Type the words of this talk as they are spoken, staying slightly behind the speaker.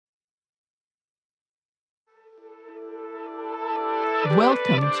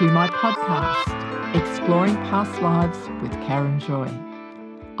Welcome to my podcast, Exploring Past Lives with Karen Joy.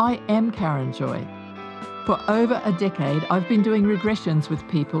 I am Karen Joy. For over a decade, I've been doing regressions with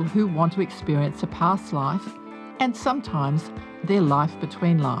people who want to experience a past life and sometimes their life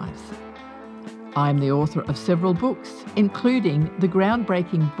between lives. I'm the author of several books, including the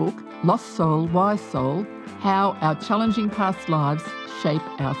groundbreaking book, Lost Soul, Wise Soul: How Our Challenging Past Lives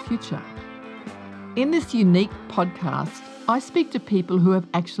Shape Our Future. In this unique podcast, I speak to people who have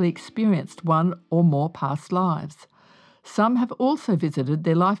actually experienced one or more past lives. Some have also visited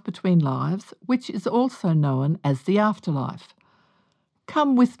their life between lives, which is also known as the afterlife.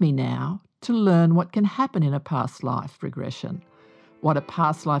 Come with me now to learn what can happen in a past life regression, what a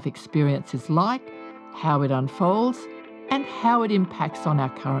past life experience is like, how it unfolds, and how it impacts on our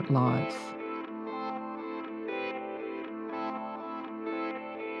current lives.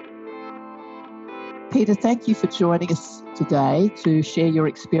 Peter, thank you for joining us today to share your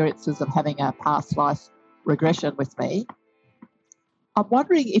experiences of having a past life regression with me. I'm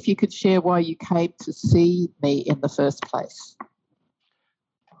wondering if you could share why you came to see me in the first place.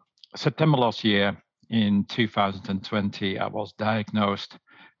 September last year, in 2020, I was diagnosed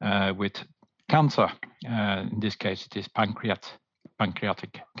with cancer. In this case, it is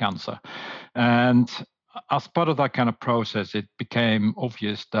pancreatic cancer. And as part of that kind of process, it became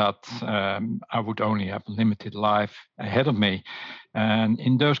obvious that I would only have a limited life ahead of me. And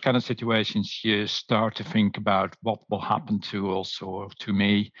in those kind of situations, you start to think about what will happen to us or to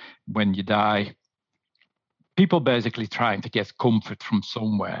me when you die. People basically trying to get comfort from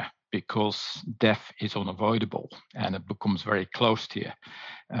somewhere because death is unavoidable and it becomes very close to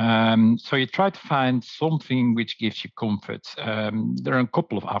you. So you try to find something which gives you comfort. There are a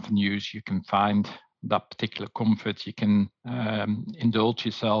couple of avenues you can find that particular comfort. You can indulge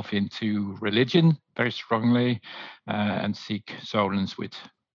yourself into religion very strongly and seek solace with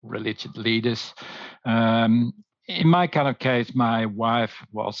religious leaders. In my kind of case, my wife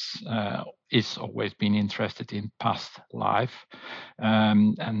is always been interested in past life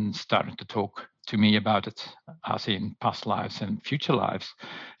and started to talk to me about it as in past lives and future lives.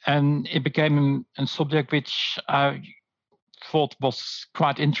 And it became a subject which I thought was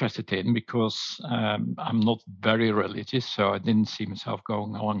quite interested in because I'm not very religious, so I didn't see myself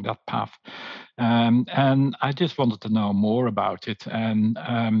going along that path. And I just wanted to know more about it and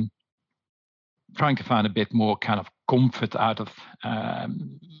trying to find a bit more kind of comfort out of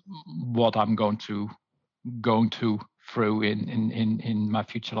what I'm going to through in my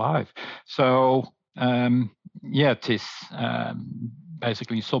future life. So it is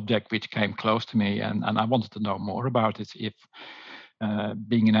basically a subject which came close to me, and I wanted to know more about it. If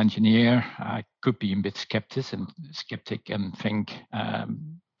being an engineer, I could be a bit skeptic and think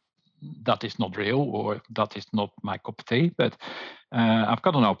that is not real or that is not my cup of tea. But I've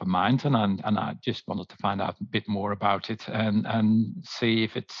got an open mind, and I just wanted to find out a bit more about it and see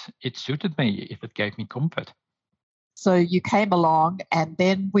if it suited me, if it gave me comfort. So you came along and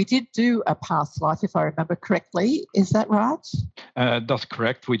then we did do a past life, if I remember correctly. Is that right? That's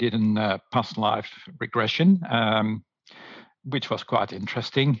correct. We did a past life regression, which was quite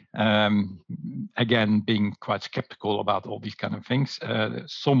interesting. Again, being quite skeptical about all these kind of things.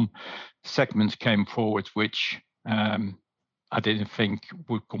 Some segments came forward which I didn't think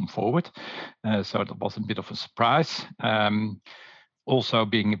would come forward. So that was a bit of a surprise. Also,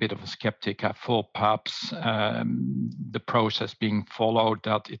 being a bit of a skeptic, I thought perhaps the process being followed,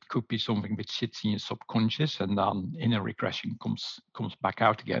 that it could be something which sits in your subconscious and then in a regression comes back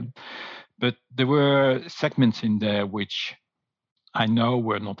out again. But there were segments in there which I know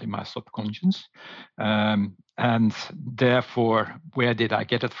were not in my subconscious. And therefore, where did I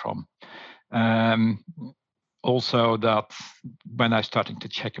get it from? Also, that when I started to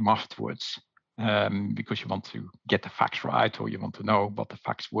check them afterwards, because you want to get the facts right or you want to know what the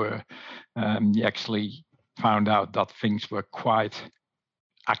facts were, you actually found out that things were quite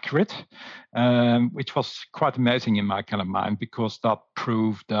accurate, which was quite amazing in my kind of mind, because that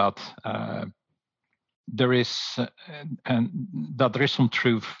proved that there is some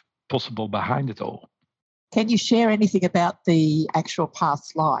truth possible behind it all. Can you share anything about the actual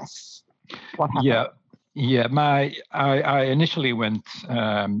past life? What happened? Yeah. I initially went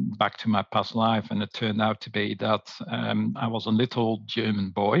back to my past life, and it turned out to be that I was a little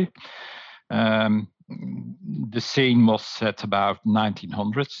German boy. The scene was set about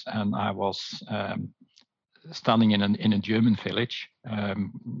 1900s, and I was standing in a German village,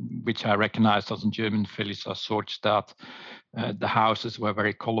 which I recognized as a German village as such that the houses were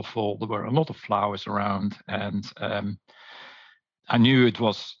very colorful. There were a lot of flowers around, and I knew it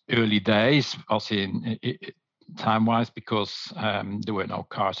was early days, as in time-wise, because there were no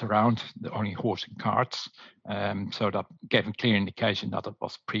cars around, only horse and carts. So that gave a clear indication that it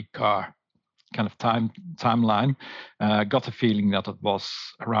was pre-car kind of timeline. Got the feeling that it was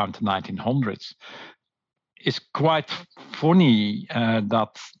around the 1900s. It's quite funny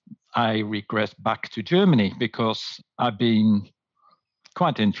that I regressed back to Germany, because I've been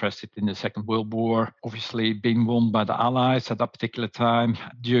quite interested in the Second World War, obviously being won by the Allies at that particular time.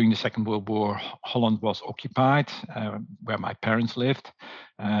 During the Second World War, Holland was occupied, where my parents lived.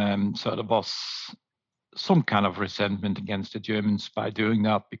 So there was some kind of resentment against the Germans by doing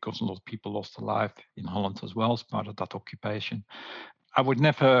that, because a lot of people lost their life in Holland as well as part of that occupation. I would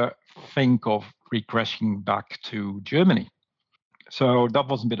never think of regressing back to Germany. So that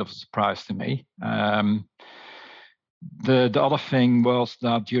was a bit of a surprise to me. The other thing was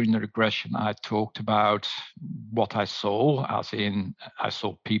that during the regression, I talked about what I saw, as in I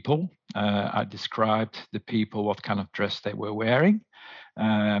saw people. I described the people, what kind of dress they were wearing.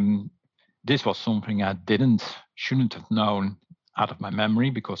 This was something I shouldn't have known out of my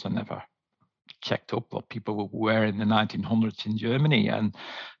memory, because I never checked up what people would wear in the 1900s in Germany. And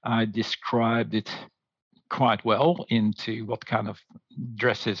I described it quite well into what kind of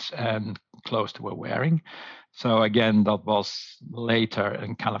dresses and clothes they were wearing. So again, that was later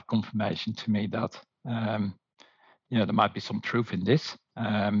and kind of confirmation to me that there might be some truth in this,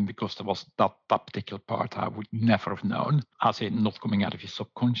 because there was that particular part I would never have known, as in not coming out of your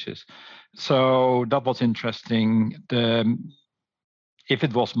subconscious. So that was interesting. If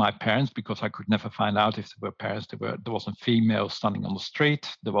it was my parents, because I could never find out if they were parents, there was a female standing on the street,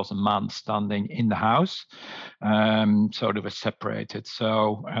 there was a man standing in the house, so they were separated.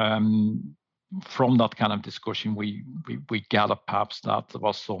 So from that kind of discussion, we gathered perhaps that there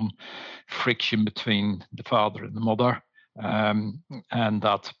was some friction between the father and the mother, and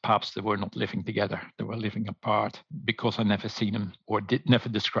that perhaps they were not living together, they were living apart, because I never seen them or never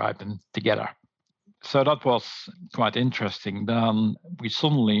described them together. So that was quite interesting. Then we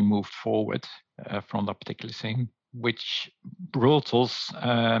suddenly moved forward from that particular thing, which brought us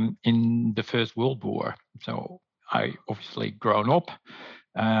in the First World War. So I obviously grown up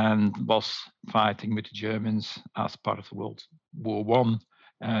and was fighting with the Germans as part of the World War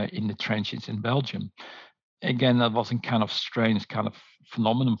I in the trenches in Belgium. Again, that was a kind of strange kind of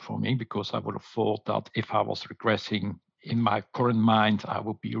phenomenon for me, because I would have thought that if I was regressing in my current mind, I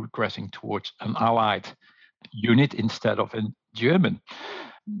would be regressing towards an Allied unit instead of a German.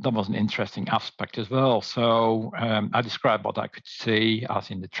 That was an interesting aspect as well. So I described what I could see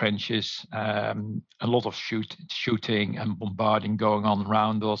as in the trenches, a lot of shooting and bombarding going on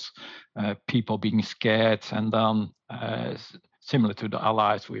around us, people being scared, and then similar to the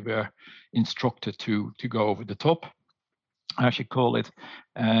Allies, we were instructed to go over the top, I should call it,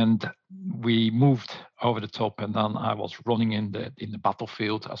 and we moved over the top, and then I was running in the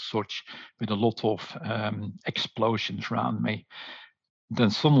battlefield as such, with a lot of explosions around me. Then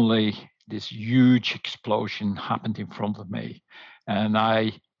suddenly this huge explosion happened in front of me, and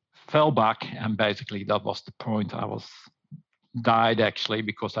I fell back, and basically that was the point. I died actually,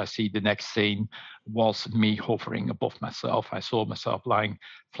 because I see the next scene was me hovering above myself. I saw myself lying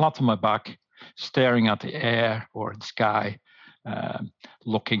flat on my back, staring at the air or the sky,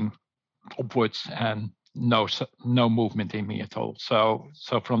 looking upwards, and no movement in me at all. So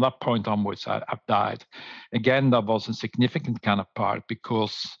from that point onwards, I've died. Again, that was a significant kind of part,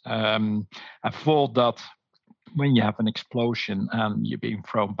 because I thought that when you have an explosion and you're being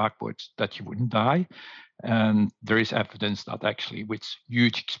thrown backwards, that you wouldn't die. And there is evidence that actually with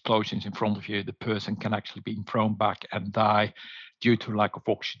huge explosions in front of you, the person can actually be thrown back and die due to lack of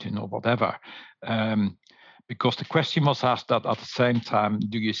oxygen or whatever. Because the question was asked that at the same time,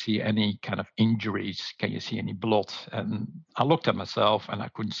 do you see any kind of injuries? Can you see any blood? And I looked at myself and I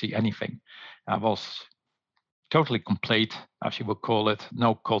couldn't see anything. I was totally complete, as you would call it,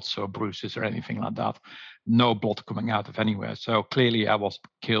 no cuts or bruises or anything like that, no blood coming out of anywhere. So clearly I was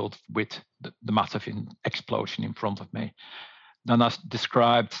killed with the massive explosion in front of me. Then I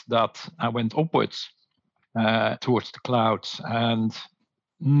described that I went upwards towards the clouds, and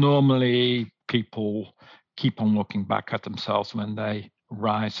normally people keep on looking back at themselves when they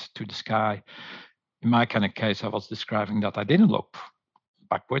rise to the sky. In my kind of case, I was describing that I didn't look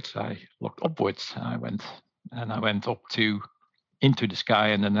backwards, I looked upwards. I went up into the sky,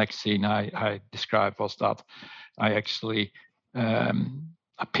 and the next scene I described was that I actually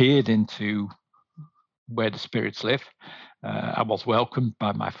appeared into where the spirits live. I was welcomed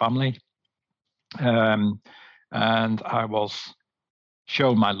by my family, and I was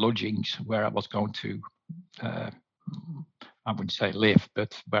shown my lodgings where I was going to I wouldn't say live,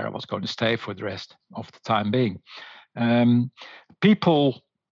 but where I was going to stay for the rest of the time being. People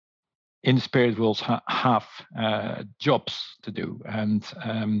in the spirit world have jobs to do, and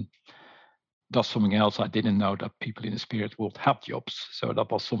that's something else. I didn't know that people in the spirit world have jobs, so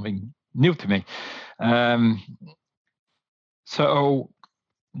that was something new to me. So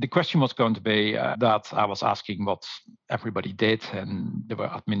the question was going to be that I was asking what everybody did, and there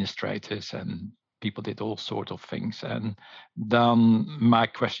were administrators and people did all sorts of things. And then my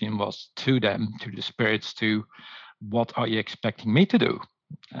question was to them, to the spirits, to what are you expecting me to do?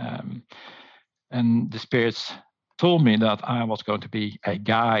 And the spirits told me that I was going to be a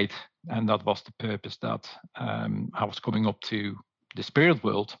guide, and that was the purpose that I was coming up to the spirit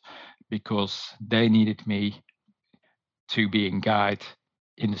world, because they needed me to be a guide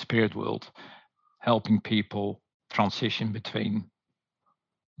in the spirit world, helping people transition between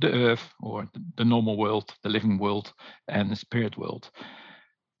the earth, or the normal world, the living world, and the spirit world.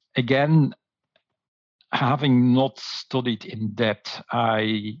 Again, having not studied in depth,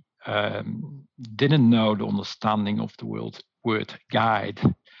 I didn't know the understanding of the word guide.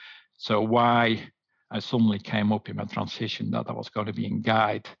 So why I suddenly came up in my transition that I was going to be a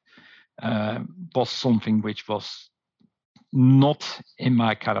guide was something which was not in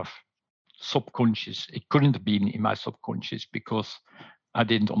my kind of subconscious. It couldn't have been in my subconscious because I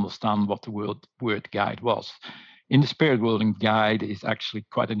didn't understand what the word guide was. In the spirit world, a guide is actually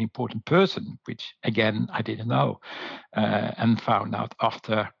quite an important person, which again I didn't know, and found out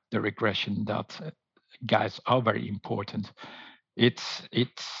after the regression that guides are very important. It's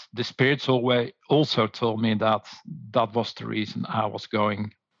the spirits always also told me that that was the reason I was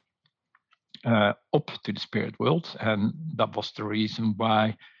going up to the spirit world, and that was the reason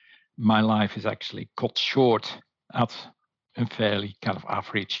why my life is actually cut short at a fairly kind of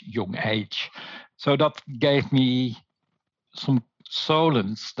average young age. So that gave me some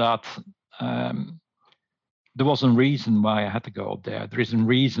solace that there was a reason why I had to go up there. There is a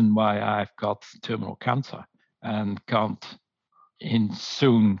reason why I've got terminal cancer and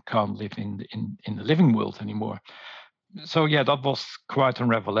soon can't live in the living world anymore. So yeah, that was quite a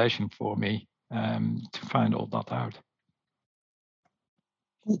revelation for me to find all that out.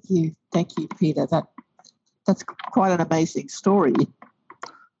 Thank you, Peter. That's quite an amazing story.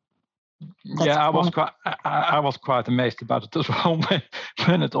 I was quite amazed about it as well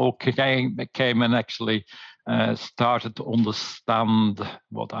when it all came and actually started to understand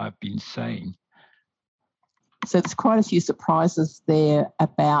what I've been saying. So there's quite a few surprises there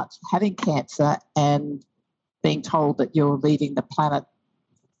about having cancer and being told that you're leaving the planet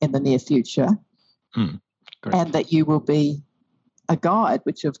in the near future, and that you will be a guide,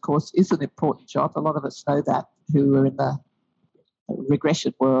 which of course is an important job. A lot of us know that who are in the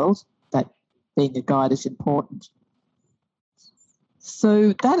regression world, that being a guide is important.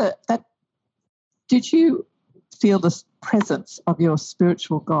 So that did you feel the presence of your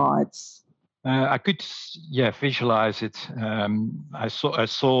spiritual guides? I could, visualize it. I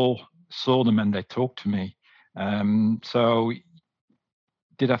saw them and they talked to me. So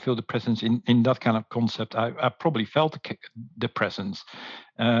did I feel the presence in that kind of concept? I probably felt the presence.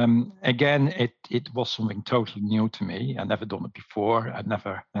 Again, it was something totally new to me. I'd never done it before. I'd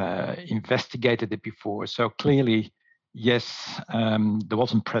never investigated it before. So clearly, yes, there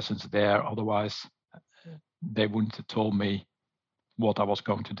wasn't presence there. Otherwise, they wouldn't have told me what I was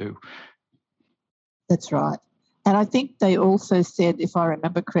going to do. That's right. And I think they also said, if I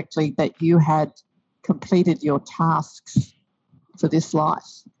remember correctly, that you had completed your tasks for this life.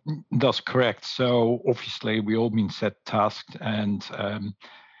 That's correct. So obviously we all been set tasks, and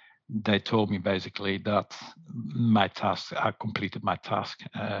they told me basically that my task, I completed my task.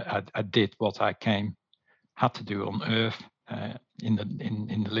 I did what I had to do on Earth in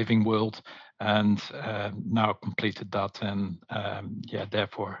the living world, and now completed that. And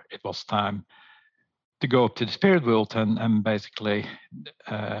therefore it was time to go up to the spirit world and basically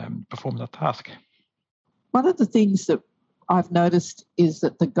perform that task. One of the things that I've noticed is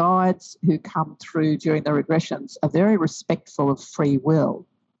that the guides who come through during the regressions are very respectful of free will,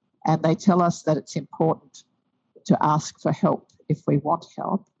 and they tell us that it's important to ask for help if we want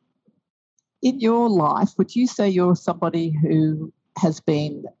help. In your life, would you say you're somebody who has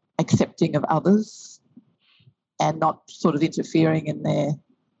been accepting of others and not sort of interfering in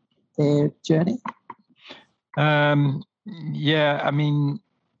their journey? I mean,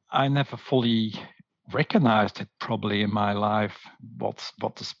 I never fully recognized it probably in my life what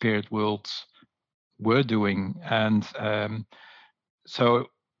the spirit worlds were doing, and so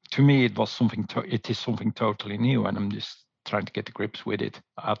to me it is something totally new, and I'm just trying to get the grips with it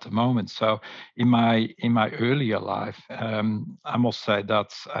at the moment. So in my earlier life, I must say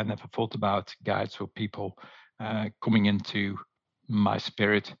that I never thought about guides or people coming into my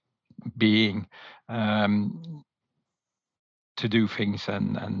spirit being to do things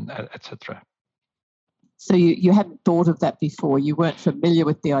and etc. So you hadn't thought of that before. You weren't familiar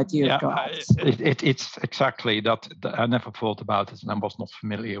with the idea of guides. It's exactly that. I never thought about it, and I was not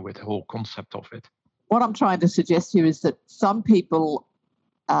familiar with the whole concept of it. What I'm trying to suggest here is that some people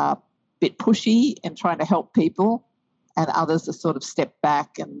are a bit pushy in trying to help people, and others are sort of step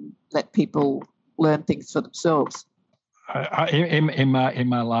back and let people learn things for themselves. In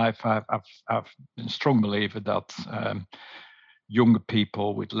my life, I've been a strong believer that younger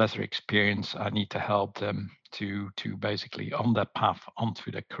people with lesser experience, I need to help them to basically on that path onto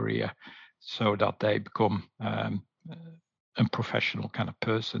their career, so that they become a professional kind of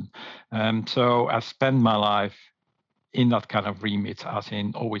person. So I spend my life in that kind of remit, as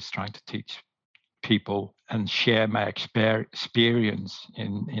in always trying to teach people and share my experience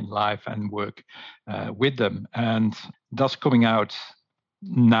in life and work with them. And that's coming out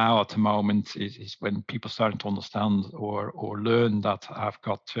now at the moment is when people starting to understand or learn that I've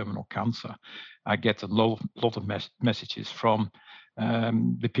got terminal cancer. I get a lot of messages from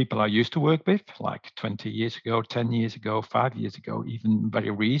the people I used to work with, like 20 years ago, 10 years ago, 5 years ago, even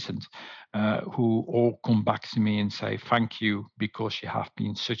very recent, who all come back to me and say, thank you, because you have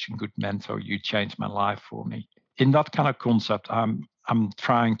been such a good mentor. You changed my life for me. In that kind of concept, I'm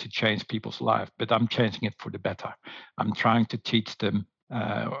trying to change people's life, but I'm changing it for the better. I'm trying to teach them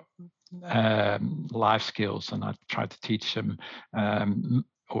life skills, and I try to teach them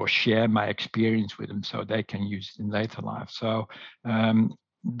or share my experience with them so they can use it in later life. So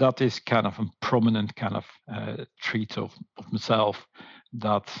that is kind of a prominent kind of trait of myself,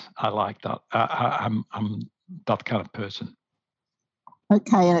 that I like that. I'm that kind of person.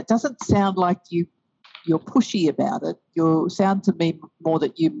 Okay, and it doesn't sound like you're pushy about it. You sound to me more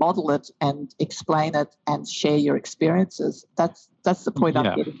that you model it and explain it and share your experiences. That's the point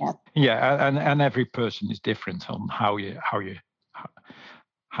I'm getting at. Yeah, and every person is different on how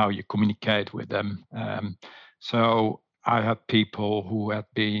you communicate with them. So I had people who had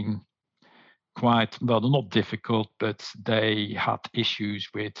been quite, well, not difficult, but they had issues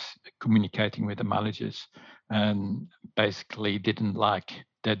with communicating with the managers, and basically didn't like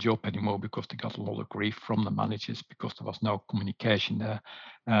their job anymore because they got a lot of grief from the managers because there was no communication there.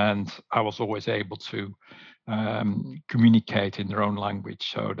 And I was always able to communicate in their own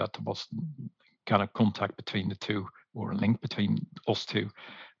language, so that there was kind of contact between the two, or a link between us two.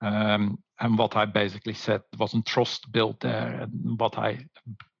 And what I basically said, there wasn't trust built there, and what I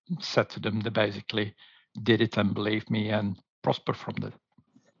said to them, they basically did it and believed me and prospered from that.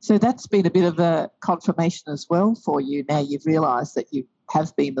 So that's been a bit of a confirmation as well for you. Now you've realised that you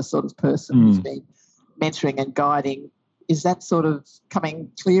have been the sort of person who's been mentoring and guiding. Is that sort of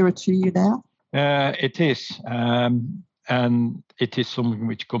coming clearer to you now? It is, and it is something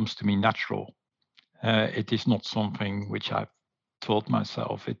which comes to me natural. It is not something which I've taught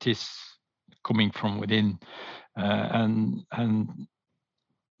myself. It is coming from within, and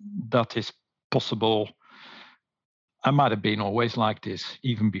that is possible. I might have been always like this,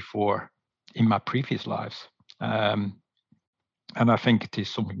 even before in my previous lives. And I think it is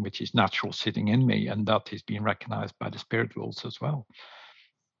something which is natural sitting in me, and that is being recognized by the spirit worlds as well.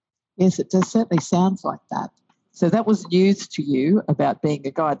 Yes, it does certainly sounds like that. So that was news to you about being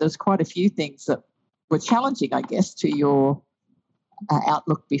a guide. There's quite a few things that were challenging, I guess, to your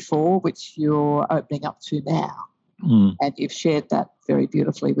outlook before, which you're opening up to now. And you've shared that very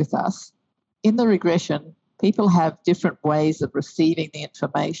beautifully with us. In the regression, people have different ways of receiving the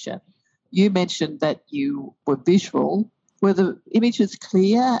information. You mentioned that you were visual. Were the images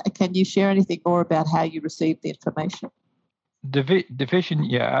clear? Can you share anything more about how you received the information? The vision,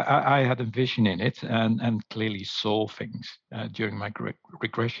 I had a vision in it, and clearly saw things during my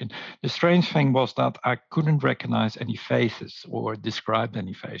regression. The strange thing was that I couldn't recognize any faces or describe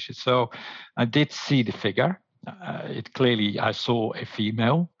any faces. So I did see the figure. I saw a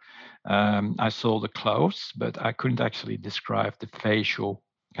female. I saw the clothes, but I couldn't actually describe the facial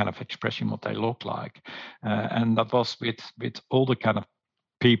kind of expression, what they look like. And that was with all the kind of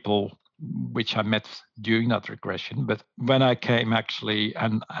people which I met during that regression. But when I came actually,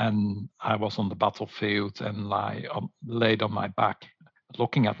 and I was on the battlefield and laid on my back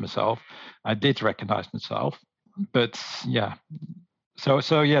looking at myself, I did recognize myself. But yeah, so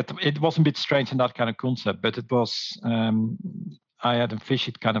yeah, it was a bit strange in that kind of concept, but it was, I had a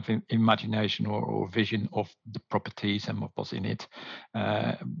vivid kind of imagination or vision of the properties and what was in it,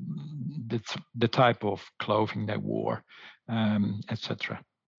 the type of clothing they wore, etc.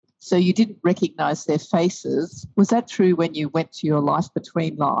 So you didn't recognise their faces. Was that true when you went to your Life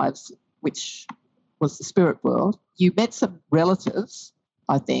Between Lives, which was the spirit world? You met some relatives,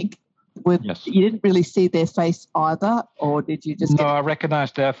 I think. Yes. You didn't really see their face either, or did you just? No, I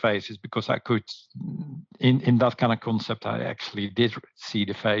recognized their faces because I could. In that kind of concept, I actually did see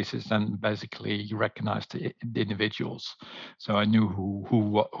the faces and basically recognized the individuals. So I knew who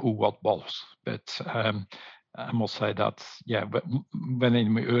what was. But I must say that, yeah, but when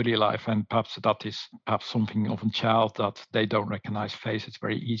in my early life, and perhaps that is perhaps something of a child, that they don't recognize faces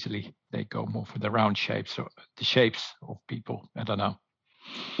very easily. They go more for the round shapes or the shapes of people. I don't know.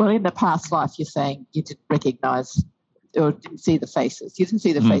 Well, in the past life, you're saying you didn't recognise or didn't see the faces. You didn't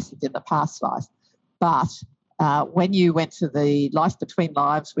see the faces in the past life. But when you went to the Life Between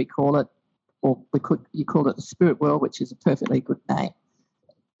Lives, we call it, or you called it the spirit world, which is a perfectly good name,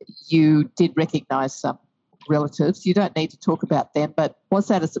 you did recognise some relatives. You don't need to talk about them, but was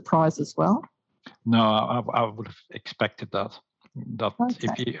that a surprise as well? No, I would have expected that.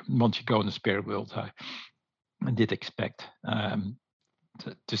 Okay. Once you go in the spirit world, I did expect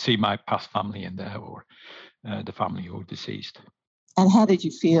to see my past family in there, or the family who are deceased. And how did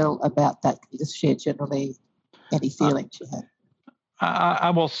you feel about that? Can you just share generally any feelings you had?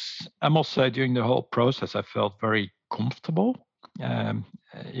 I must say, during the whole process, I felt very comfortable.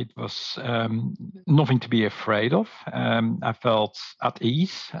 It was nothing to be afraid of. I felt at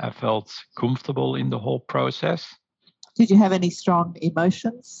ease. I felt comfortable in the whole process. Did you have any strong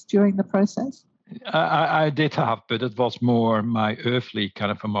emotions during the process? I did have, but it was more my earthly kind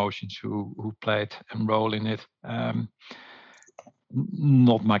of emotions who played a role in it.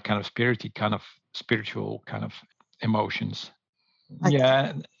 Not my kind of spiritual kind of emotions. Okay.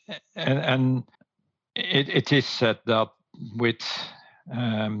 Yeah, and it is said that with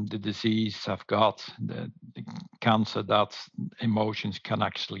the disease I've got, the cancer, that emotions can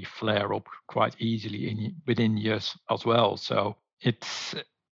actually flare up quite easily within years as well. So it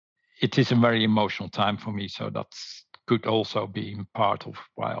is a very emotional time for me. So that could also be part of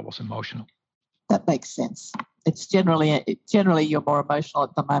why I was emotional. That makes sense. It's generally you're more emotional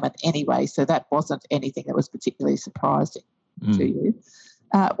at the moment anyway, so that wasn't anything that was particularly surprising to you.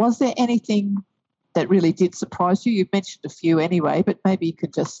 Was there anything that really did surprise you? You've mentioned a few anyway, but maybe you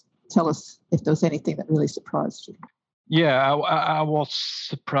could just tell us if there was anything that really surprised you. Yeah, I was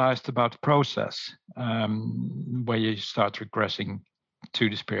surprised about the process where you start regressing to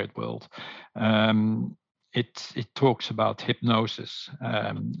the spirit world. It talks about hypnosis,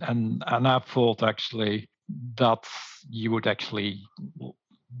 and I thought actually that you would actually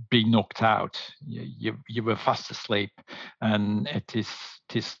be knocked out. You were fast asleep, and it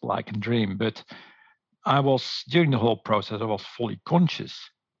is like a dream. But I was, during the whole process, I was fully conscious.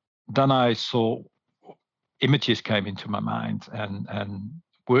 Then I saw images came into my mind, and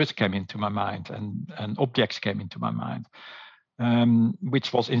words came into my mind, and objects came into my mind,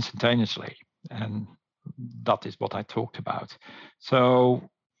 which was instantaneously. And that is what I talked about. So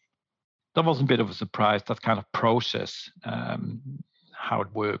that was a bit of a surprise, that kind of process, how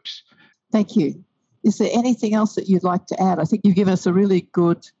it works. Thank you. Is there anything else that you'd like to add? I think you've given us a really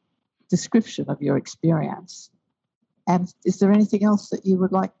good description of your experience. And is there anything else that you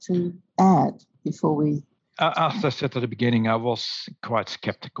would like to add before we... As I said at the beginning, I was quite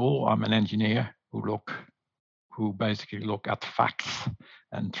skeptical. I'm an engineer who basically look at facts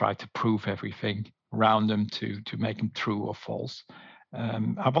and try to prove everything around them to make them true or false.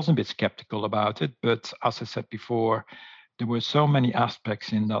 I was a bit skeptical about it, but as I said before, there were so many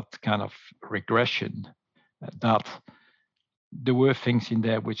aspects in that kind of regression that there were things in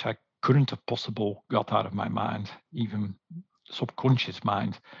there which I couldn't have possibly got out of my mind, even subconscious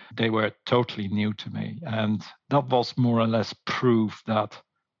mind. They were totally new to me, and that was more or less proof that,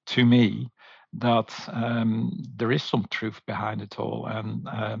 to me, that there is some truth behind it all. And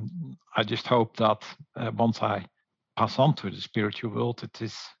I just hope that once I pass on to the spiritual world, it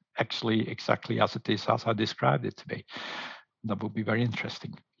is actually exactly as it is, as I described it to be. That would be very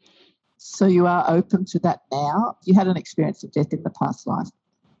interesting. So you are open to that now? You had an experience of death in the past life.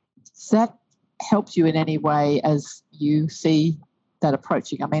 Does that help you in any way as you see that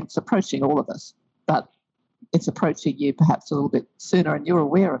approaching? I mean, it's approaching all of us, but it's approaching you perhaps a little bit sooner, and you're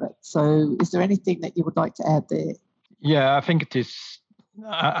aware of it. So is there anything that you would like to add there? Yeah, I think it is.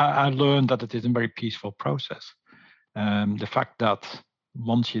 I learned that it is a very peaceful process. The fact that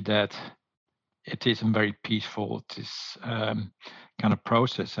once you're dead, it is a very peaceful, it is kind of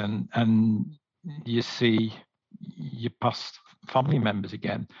process, and you see you pass family members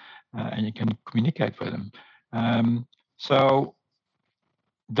again, and you can communicate with them. So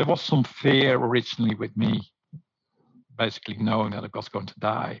there was some fear originally with me, basically knowing that I was going to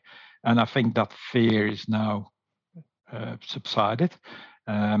die. And I think that fear is now subsided,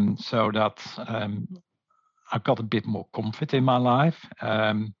 so that I've got a bit more comfort in my life.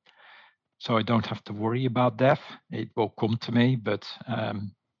 So I don't have to worry about death. It will come to me, but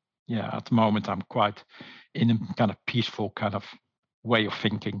at the moment I'm quite in a kind of peaceful kind of way of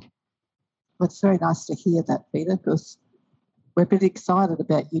thinking. Well, it's very nice to hear that, Peter, because we're pretty excited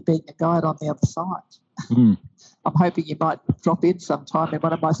about you being a guide on the other side. I'm hoping you might drop in sometime in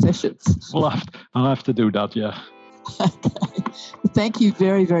one of my sessions. Well, I'll have to do that, yeah. Okay. Thank you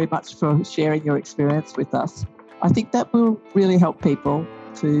very, very much for sharing your experience with us. I think that will really help people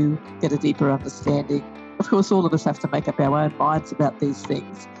to get a deeper understanding. Of course, all of us have to make up our own minds about these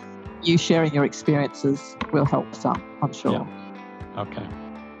things. You sharing your experiences will help some, I'm sure. Yeah. Okay.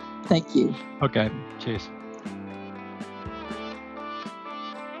 Thank you. Okay, cheers.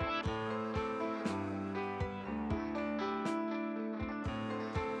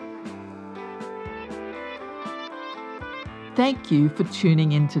 Thank you for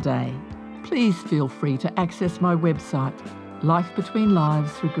tuning in today. Please feel free to access my website,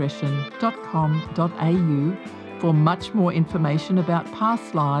 lifebetweenlives.regression.com.au, for much more information about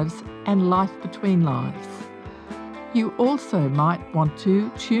past lives and life between lives. You also might want to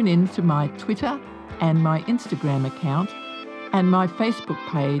tune in to my Twitter and my Instagram account and my Facebook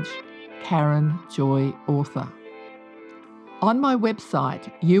page, Karen Joy Author. On my website,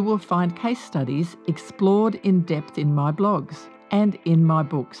 you will find case studies explored in depth in my blogs and in my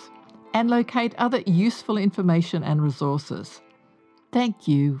books, and locate other useful information and resources. Thank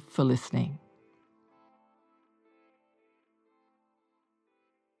you for listening.